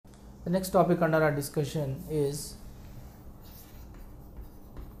The next topic under our discussion is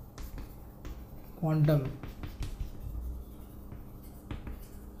quantum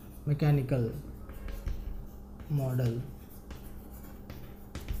mechanical model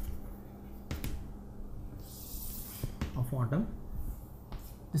of atom.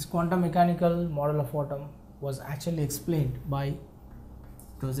 This quantum mechanical model of atom was actually explained by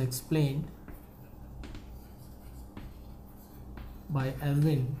Erwin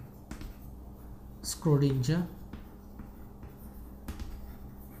Schrödinger.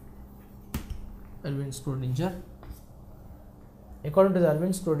 According to the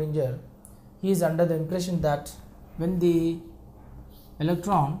Erwin Schrödinger, he is under the impression that when the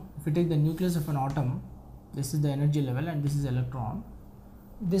electron, if we take the nucleus of an atom, this is the energy level and this is electron,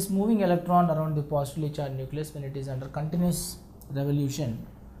 this moving electron around the positively charged nucleus, when it is under continuous revolution,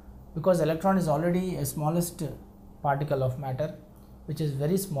 because electron is already a smallest particle of matter which is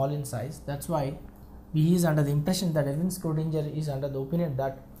very small in size, that's why he is under the impression that Erwin Schrödinger is under the opinion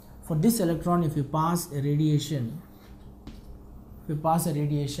that for this electron, if you pass a radiation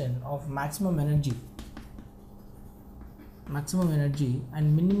of maximum energy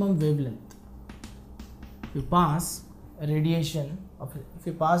and minimum wavelength, if you pass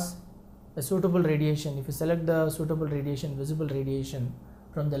a suitable radiation, if you select the suitable radiation, visible radiation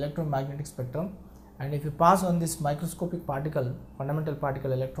from the electromagnetic spectrum, and if you pass on this microscopic particle, fundamental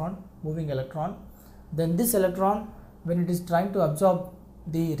particle electron, moving electron, then this electron, when it is trying to absorb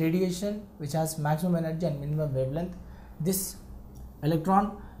the radiation which has maximum energy and minimum wavelength, this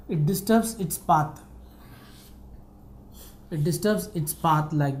electron, it disturbs its path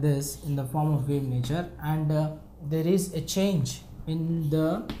like this in the form of wave nature, and there is a change in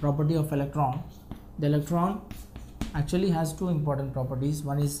the property of electron. The electron actually has two important properties.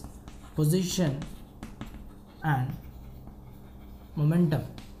 One is position and momentum.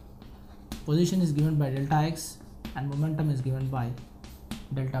 Position is given by delta x and momentum is given by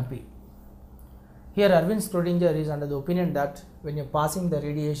delta p. Here Erwin Schrödinger is under the opinion that when you are passing the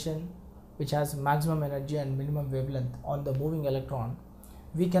radiation which has maximum energy and minimum wavelength on the moving electron,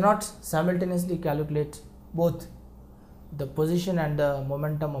 we cannot simultaneously calculate both the position and the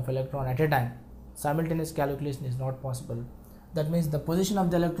momentum of electron at a time. Simultaneous calculation is not possible. That means the position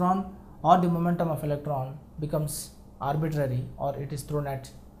of the electron or the momentum of electron becomes arbitrary, or it is thrown at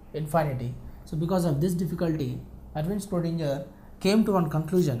infinity. So because of this difficulty, Erwin Schrödinger came to one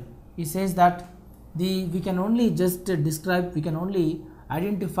conclusion. He says that we can only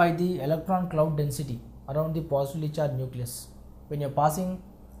identify the electron cloud density around the positively charged nucleus. When you are passing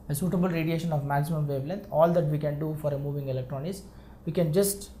a suitable radiation of maximum wavelength, all that we can do for a moving electron is we can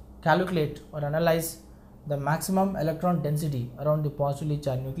just calculate or analyze the maximum electron density around the positively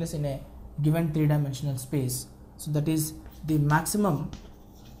charged nucleus in a given three-dimensional space. So that is the maximum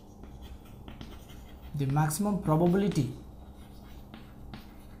probability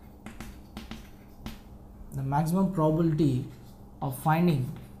of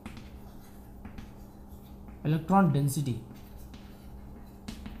finding electron density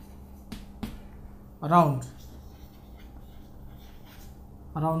around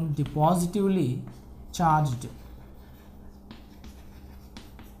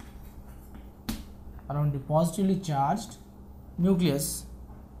the positively charged nucleus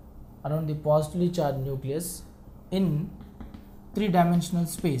in three-dimensional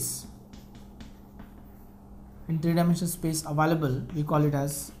space. In three-dimensional space available, we call it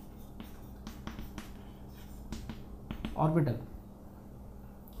as orbital.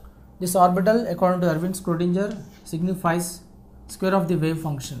 This orbital, according to Erwin Schrödinger, signifies square of the wave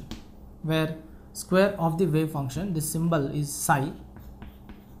function, where square of the wave function, this symbol is psi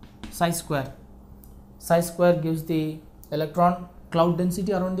square. Psi square gives the electron cloud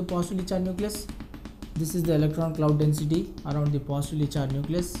density around the positively charged nucleus. This is the electron cloud density around the positively charged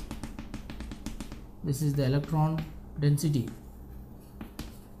nucleus. This is the electron density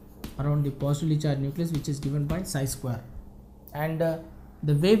around the positively charged nucleus, which is given by psi square. And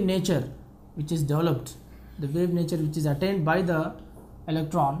the wave nature which is developed, which is attained by the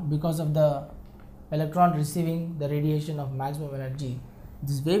electron because of the electron receiving the radiation of maximum energy,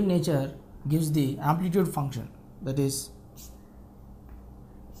 this wave nature gives the amplitude function. That is,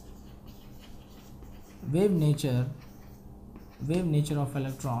 wave nature of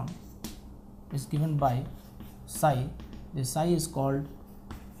electron is given by psi. The psi is called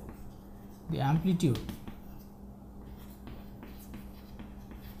the amplitude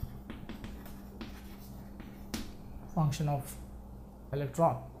function of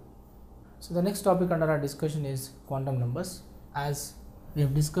electron. So the next topic under our discussion is quantum numbers. As we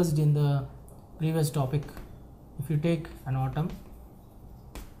have discussed in the previous topic, if you take an atom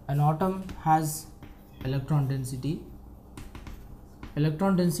an atom has electron density.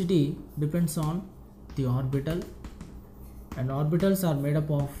 Electron density depends on the orbital, and orbitals are made up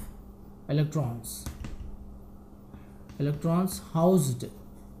of electrons. Electrons housed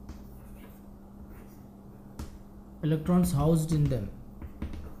in them.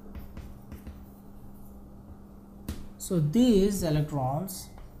 So these electrons,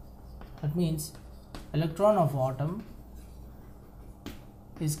 that means electron of atom,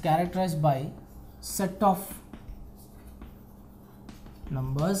 is characterized by set of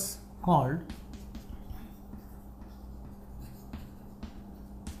numbers called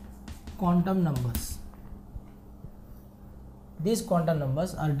quantum numbers. These quantum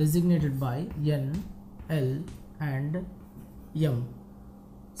numbers are designated by n, l and m.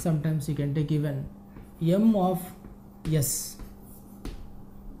 Sometimes you can take even m of s.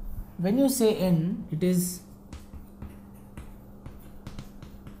 When you say n, it is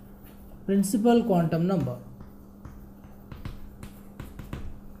principal quantum number.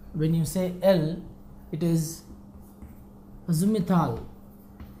 When you say L, it is azimuthal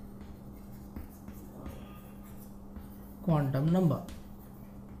quantum number.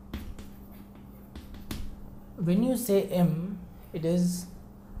 When you say M, it is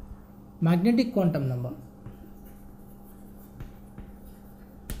magnetic quantum number.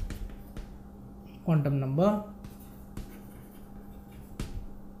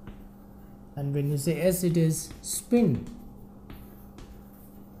 And when you say S, it is spin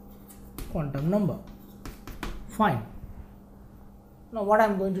quantum number. Fine. Now what I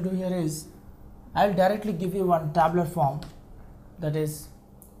am going to do here is I will directly give you one tabular form. That is,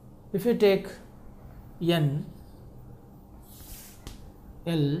 if you take N,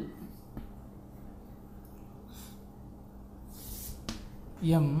 L,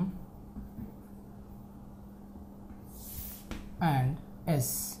 M and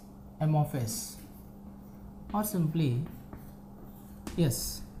S, M of S, or simply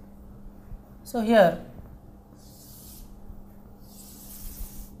S. So here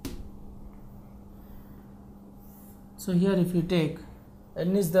if you take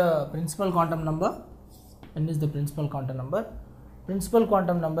n is the principal quantum number, principal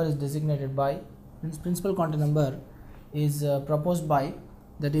quantum number is designated by, principal quantum number is proposed by,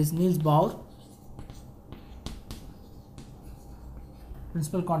 that is Niels Bohr.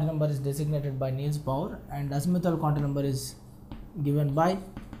 Principal quantum number is designated by Niels Bohr, and azimuthal quantum number is given by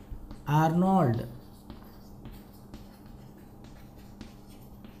Arnold.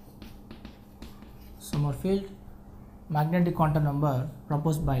 Sommerfeld. Magnetic quantum number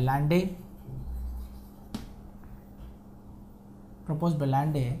proposed by Landé,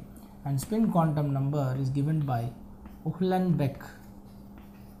 and spin quantum number is given by Uhlenbeck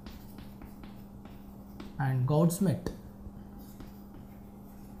and Goudsmit.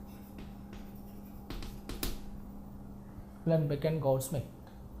 Uhlenbeck and Goudsmit.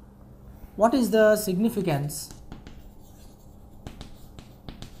 What is the significance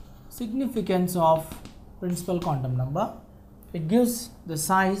of principal quantum number? It gives the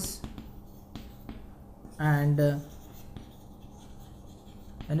size and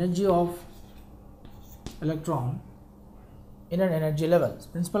energy of electron in an energy level.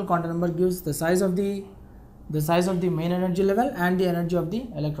 Principal quantum number gives the size of the main energy level and the energy of the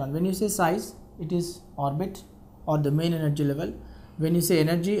electron. When you say size, it is orbit or the main energy level. When you say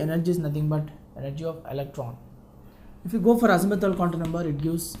energy is nothing but energy of electron. If you go for azimuthal quantum number, it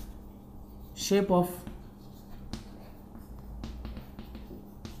gives shape of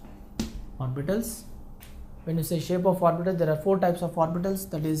orbitals. When you say shape of orbitals, there are 4 types of orbitals,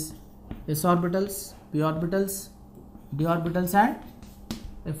 that is s orbitals, p orbitals, d orbitals and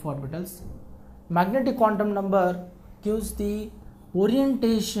f orbitals. Magnetic quantum number gives the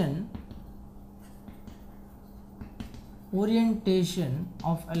orientation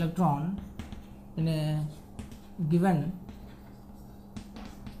of electron in a given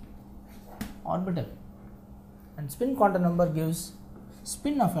orbital, and spin quantum number gives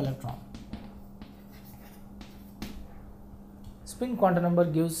spin of electron. Spin quantum number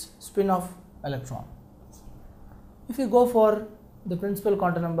gives spin of electron. If you go for the principal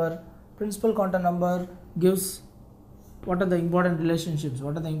quantum number gives what are the important relationships,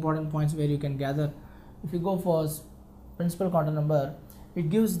 what are the important points where you can gather. If you go for principal quantum number, it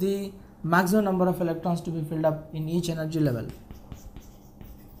gives the maximum number of electrons to be filled up in each energy level.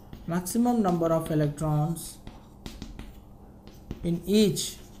 Maximum number of electrons in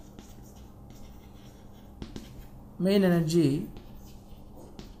each main energy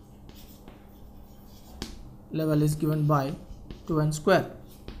level is given by 2n square.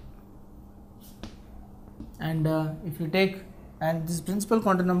 And if you take and this principal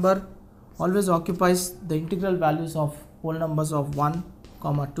quantum number always occupies the integral values of whole numbers of 1,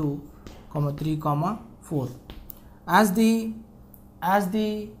 2, 3, 4. As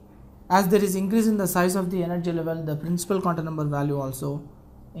there is increase in the size of the energy level, the principal quantum number value also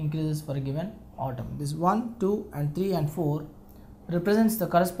increases for a given atom. This 1, 2 and 3 and 4 represents the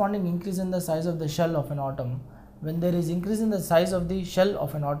corresponding increase in the size of the shell of an atom. When there is increase in the size of the shell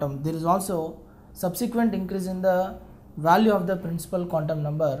of an atom, there is also subsequent increase in the value of the principal quantum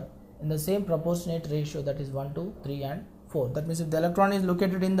number in the same proportionate ratio, that is 1, 2, 3 and 4. That means if the electron is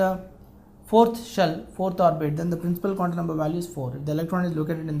located in the fourth shell, fourth orbit, then the principal quantum number value is 4. If the electron is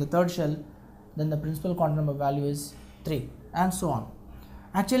located in the third shell, then the principal quantum number value is 3, and so on.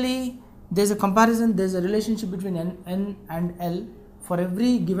 Actually, there is a comparison, there is a relationship between n and L. For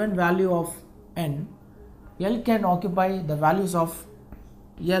every given value of n, L can occupy the values of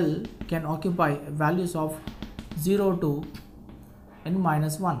 0 to n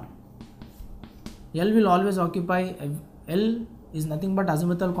minus 1. L will always occupy, L is nothing but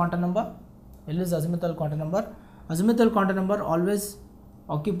azimuthal quantum number. L is azimuthal quantum number. Azimuthal quantum number always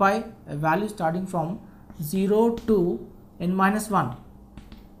occupy a value starting from 0 to n minus 1.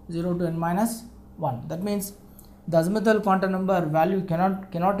 0 to n minus 1. That means the azimuthal quantum number value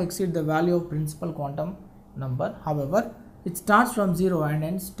cannot exceed the value of principal quantum number. However, it starts from 0 and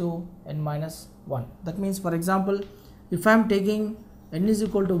ends to n minus 1. That means, for example, if I am taking n is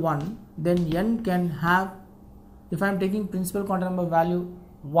equal to 1, then n can have, if I am taking principal quantum number value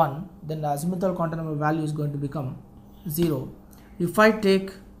 1, then the azimuthal quantum number value is going to become 0. If I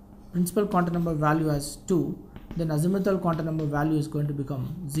take principal quantum number value as 2, then azimuthal quantum number value is going to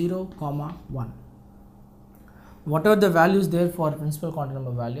become 0, 1. Whatever the value is there for principal quantum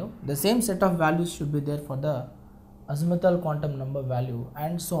number value, the same set of values should be there for the azimuthal quantum number value,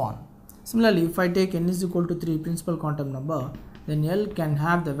 and so on. Similarly, if I take n is equal to 3 principal quantum number, then L can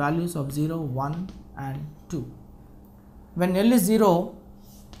have the values of 0, 1 and 2. When L is 0,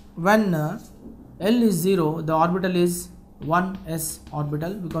 the orbital is 1s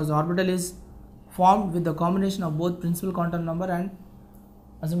orbital, because the orbital is formed with the combination of both principal quantum number and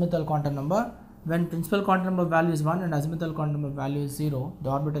azimuthal quantum number. When principal quantum number value is 1 and azimuthal quantum number value is 0, the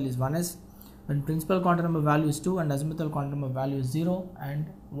orbital is 1s. When principal quantum number value is 2 and azimuthal quantum number value is 0 and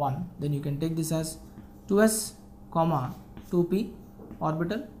 1, then you can take this as 2s, 2p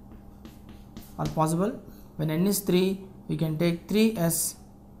orbital are possible. When n is 3, we can take 3s.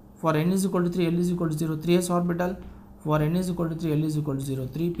 For n is equal to 3, L is equal to 0, 3s orbital. For n is equal to 3, L is equal to 0,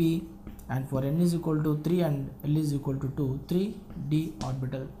 3p. And for n is equal to 3 and L is equal to 2, 3d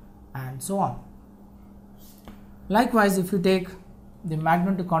orbital, and so on. Likewise, if you take the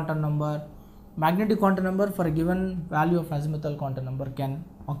magnetic quantum number for a given value of azimuthal quantum number can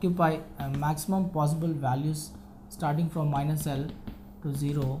occupy a maximum possible values starting from minus L to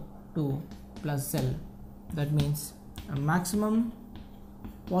 0 to plus L. That means a maximum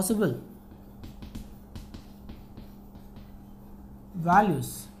possible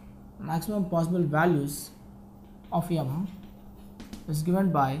values of m is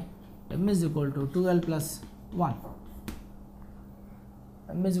given by m is equal to 2L plus 1.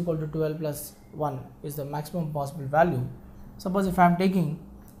 M is equal to 2L plus 1 is the maximum possible value. Suppose if I am taking,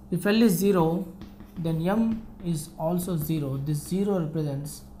 if L is 0, then m is also 0. This 0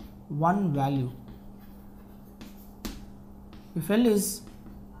 represents one value. If L is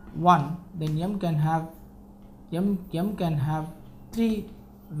 1, then m can have three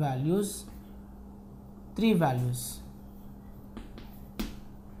values.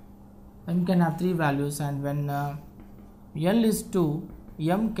 M can have three values, and when L is 2,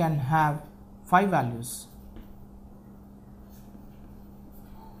 m can have 5 values.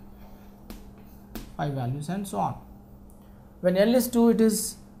 5 values, and so on. When L is 2, it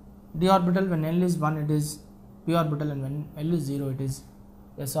is d orbital. When L is 1, it is p orbital, and when L is 0, it is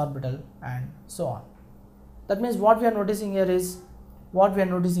s orbital, and so on. That means what we are noticing here is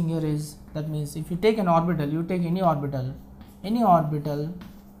that means if you take an orbital, you take any orbital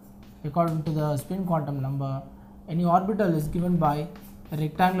according to the spin quantum number, any orbital is given by a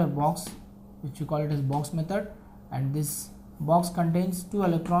rectangular box, which we call it as box method, and this box contains 2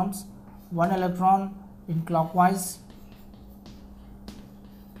 electrons, one electron in clockwise,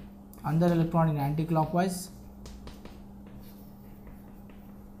 another electron in anti-clockwise.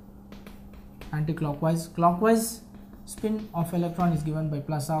 Clockwise spin of electron is given by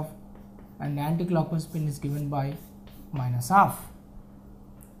plus half, and anti-clockwise spin is given by minus half.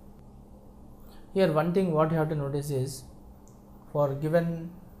 Here one thing what you have to notice is, for given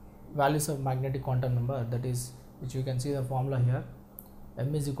values of magnetic quantum number, that is, which you can see the formula here,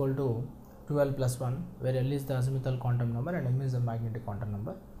 m is equal to 2l plus 1, where L is the azimuthal quantum number and m is the magnetic quantum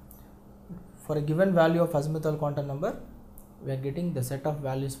number. For a given value of azimuthal quantum number, we are getting the set of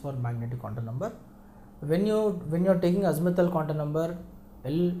values for magnetic quantum number. When you are taking azimuthal quantum number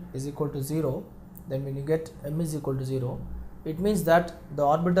L is equal to 0, then when you get m is equal to 0, it means that the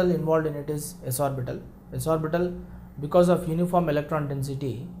orbital involved in it is s orbital. S orbital, because of uniform electron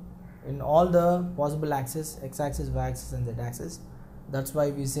density in all the possible axes, x axis, y axis and z axis. That's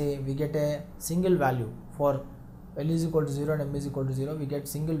why we say we get a single value for L is equal to 0 and m is equal to 0. We get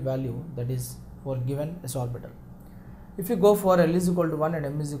single value, that is for given s orbital. If you go for L is equal to 1 and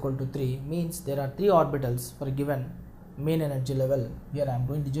m is equal to 3, means there are 3 orbitals for a given main energy level. Here I am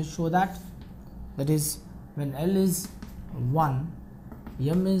going to just show that. That is, when L is 1,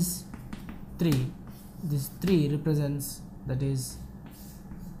 m is 3, this 3 represents, that is,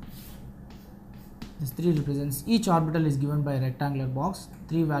 this 3 represents each orbital is given by a rectangular box.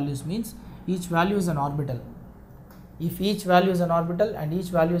 3 values means each value is an orbital. If each value is an orbital and each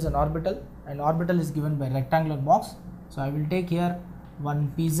value is an orbital is given by a rectangular box. So I will take here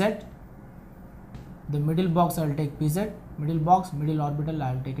one pz, the middle box I will take pz, middle box, middle orbital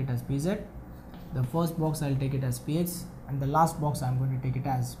I will take it as pz, the first box I will take it as px, and the last box I am going to take it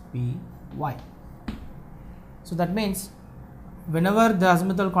as py. So that means whenever the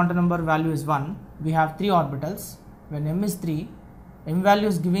azimuthal quantum number value is 1, we have 3 orbitals. When m is 3, m value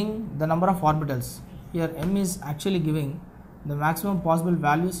is giving the number of orbitals. Here m is actually giving the maximum possible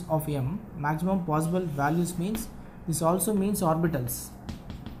values of m. Maximum possible values means, this also means orbitals.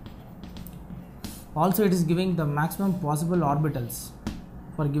 Also it is giving the maximum possible orbitals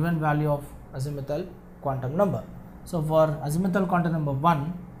for given value of azimuthal quantum number. So for azimuthal quantum number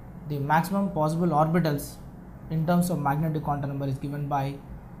 1, the maximum possible orbitals in terms of magnetic quantum number is given by,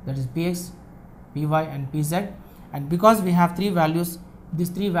 that is px, py and pz, and because we have 3 values, these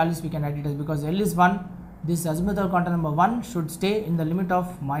 3 values we can write it as, because L is 1, this azimuthal quantum number 1 should stay in the limit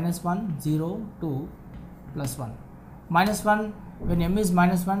of -1, 0, 2, plus 1. -1, when m is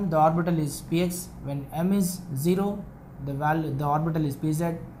 -1, the orbital is px, when m is 0, the orbital is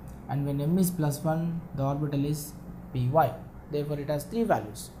pz, and when m is +1, the orbital is py. Therefore it has 3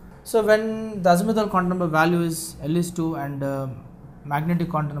 values. So when the azimuthal quantum number value is L is 2 and magnetic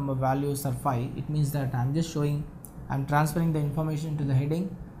quantum number values are 5, it means that I am just showing, I am transferring the information to the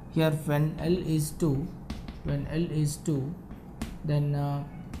heading. Here when L is 2, then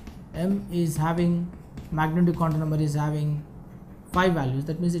m is having, magnetic quantum number is having 5 values.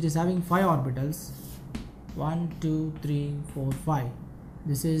 That means it is having 5 orbitals, 1, 2, 3, 4, 5.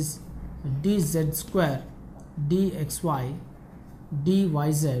 This is dz square, dxy, dyz,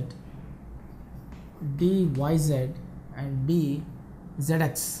 and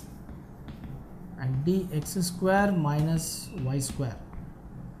dzx, and dx square minus y square.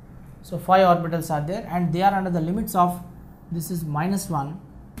 So 5 orbitals are there, and they are under the limits of, this is -1,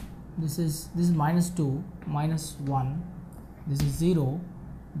 this is -2, -1, this is 0,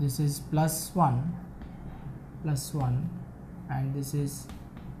 this is +1, and this is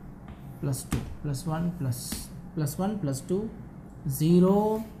 +2, +1, +2,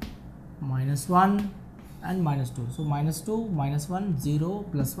 0, -1 and -2. So -2, -1, 0,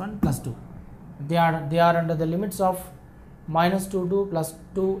 +1, +2. They are under the limits of -2 to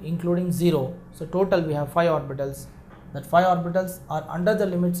 +2 including 0. So total we have 5 orbitals. That 5 orbitals are under the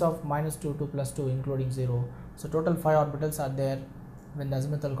limits of -2 to +2 including 0. So total 5 orbitals are there when the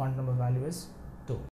azimuthal quantum number value is 2.